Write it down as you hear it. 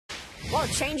Well,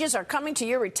 changes are coming to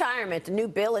your retirement. The new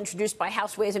bill introduced by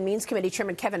House Ways and Means Committee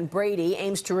Chairman Kevin Brady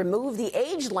aims to remove the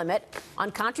age limit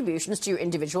on contributions to your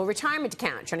individual retirement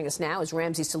account. Joining us now is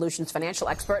Ramsey Solutions financial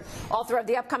expert, author of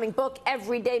the upcoming book,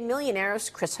 Everyday Millionaires.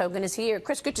 Chris Hogan is here.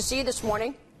 Chris, good to see you this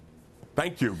morning.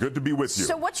 Thank you. Good to be with you.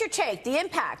 So what's your take, the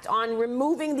impact on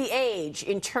removing the age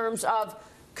in terms of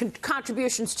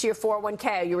contributions to your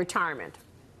 401k, your retirement?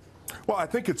 Well, I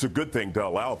think it's a good thing to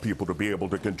allow people to be able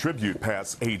to contribute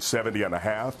past age 70 and a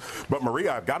half. But,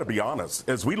 Maria, I've got to be honest.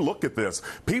 As we look at this,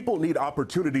 people need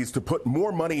opportunities to put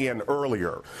more money in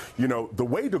earlier. You know, the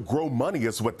way to grow money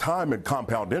is with time and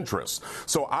compound interest.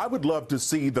 So I would love to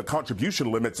see the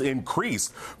contribution limits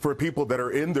increased for people that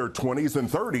are in their 20s and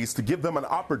 30s to give them an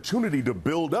opportunity to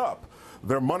build up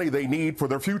their money they need for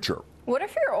their future. What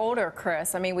if you're older,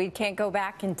 Chris? I mean, we can't go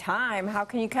back in time. How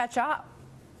can you catch up?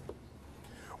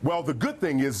 Well, the good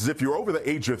thing is if you're over the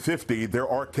age of 50, there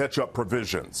are catch-up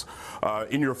provisions.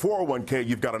 In your 401k,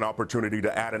 you've got an opportunity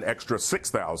to add an extra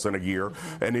 $6,000 a year,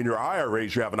 and in your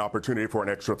IRAs, you have an opportunity for an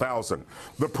extra $1,000.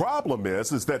 The problem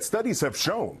is that studies have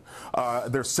shown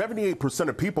there's 78%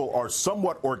 of people are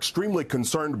somewhat or extremely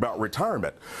concerned about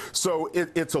retirement. So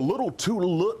it's a little too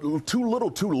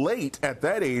late at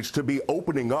that age to be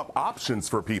opening up options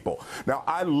for people. Now,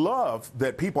 I love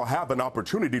that people have an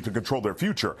opportunity to control their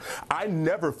future. I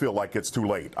never feel like it's too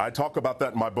late. I talk about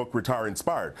that in my book, Retire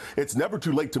Inspired. It's never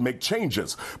too late to make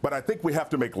changes, but I think we have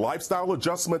to make lifestyle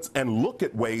adjustments and look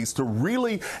at ways to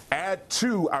really add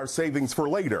to our savings for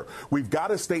later. We've got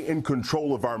to stay in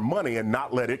control of our money and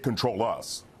not let it control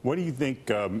us. What do you think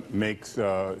makes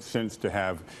sense to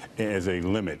have as a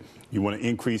limit? You want to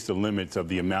increase the limits of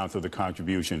the amounts of the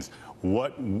contributions.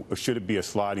 What should it be, a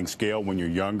sliding scale? When you're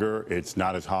younger, it's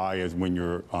not as high as when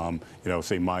you're,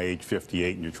 say my age,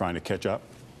 58, and you're trying to catch up?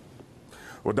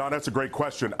 Well, Don, that's a great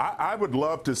question. I would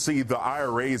love to see the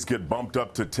IRAs get bumped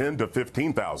up to $10,000 to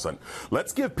 $15,000.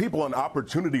 Let's give people an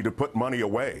opportunity to put money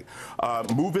away.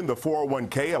 Moving the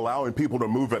 401k, allowing people to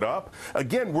move it up.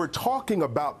 Again, we're talking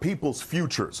about people's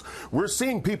futures. We're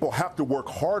seeing people have to work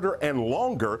harder and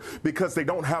longer because they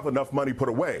don't have enough money put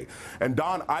away. And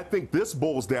Don, I think this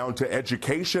boils down to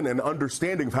education and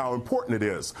understanding of how important it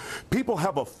is. People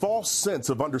have a false sense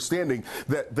of understanding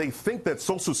that they think that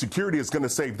Social Security is going to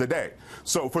save the day.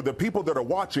 So for the people that are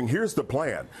watching, here's the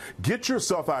plan. Get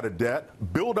yourself out of debt,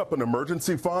 build up an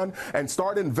emergency fund, and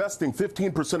start investing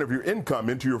 15% of your income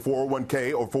into your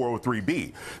 401k or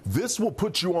 403b. This will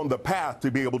put you on the path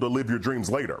to be able to live your dreams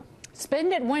later.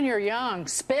 Spend it when you're young.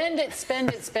 Spend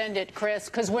it, Chris,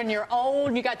 because when you're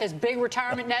old, you got this big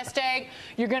retirement nest egg,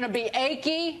 you're going to be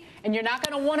achy, and you're not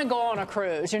going to want to go on a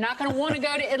cruise. You're not going to want to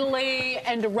go to Italy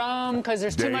and to Rome because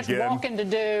there's too much walking to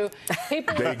do.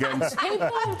 People do not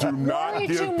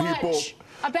give too much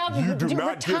about you do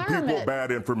not retirement. give people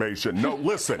bad information. No,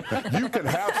 listen, you can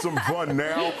have some fun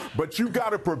now, but you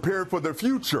got to prepare for the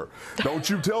future. Don't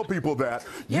you tell people that.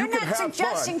 You're not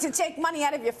suggesting to take money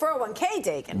out of your 401k,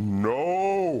 Dagan.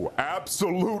 No,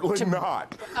 absolutely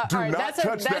not. Do not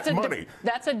touch that money.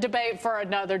 That's a debate for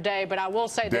another day, but I will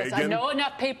say this. I know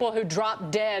enough people who dropped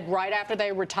dead right after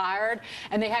they retired,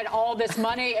 and they had all this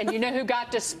money, and you know who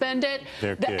got to spend it?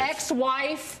 The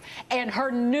ex-wife and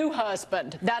her new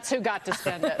husband. That's who got to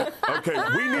spend it. Okay,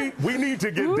 we need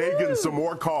to get Dagan some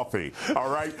more coffee. All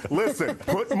right, listen,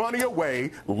 put money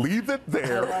away, leave it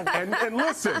there, and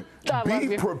listen,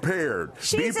 be prepared.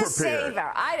 She's a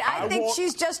saver. I think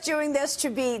she's just doing this to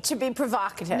be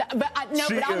provocative.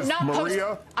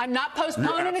 I'm not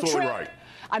postponing a trip. Right.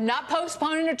 I'm not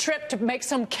postponing a trip to make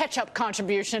some catch-up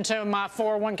contribution to my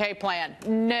 401k plan.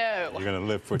 No. You're going to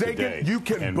live for today. You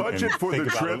can budget for the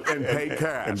trip and pay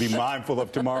cash. And be mindful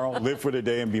of tomorrow. Live for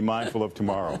today and be mindful of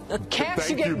tomorrow. Cash,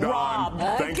 you get robbed.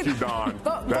 Thank you, Don.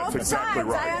 That's exactly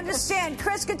right. I understand.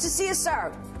 Chris, good to see you,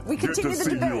 sir. We continue the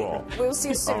debate. You all. We'll see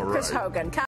you soon. All right. Chris Hogan.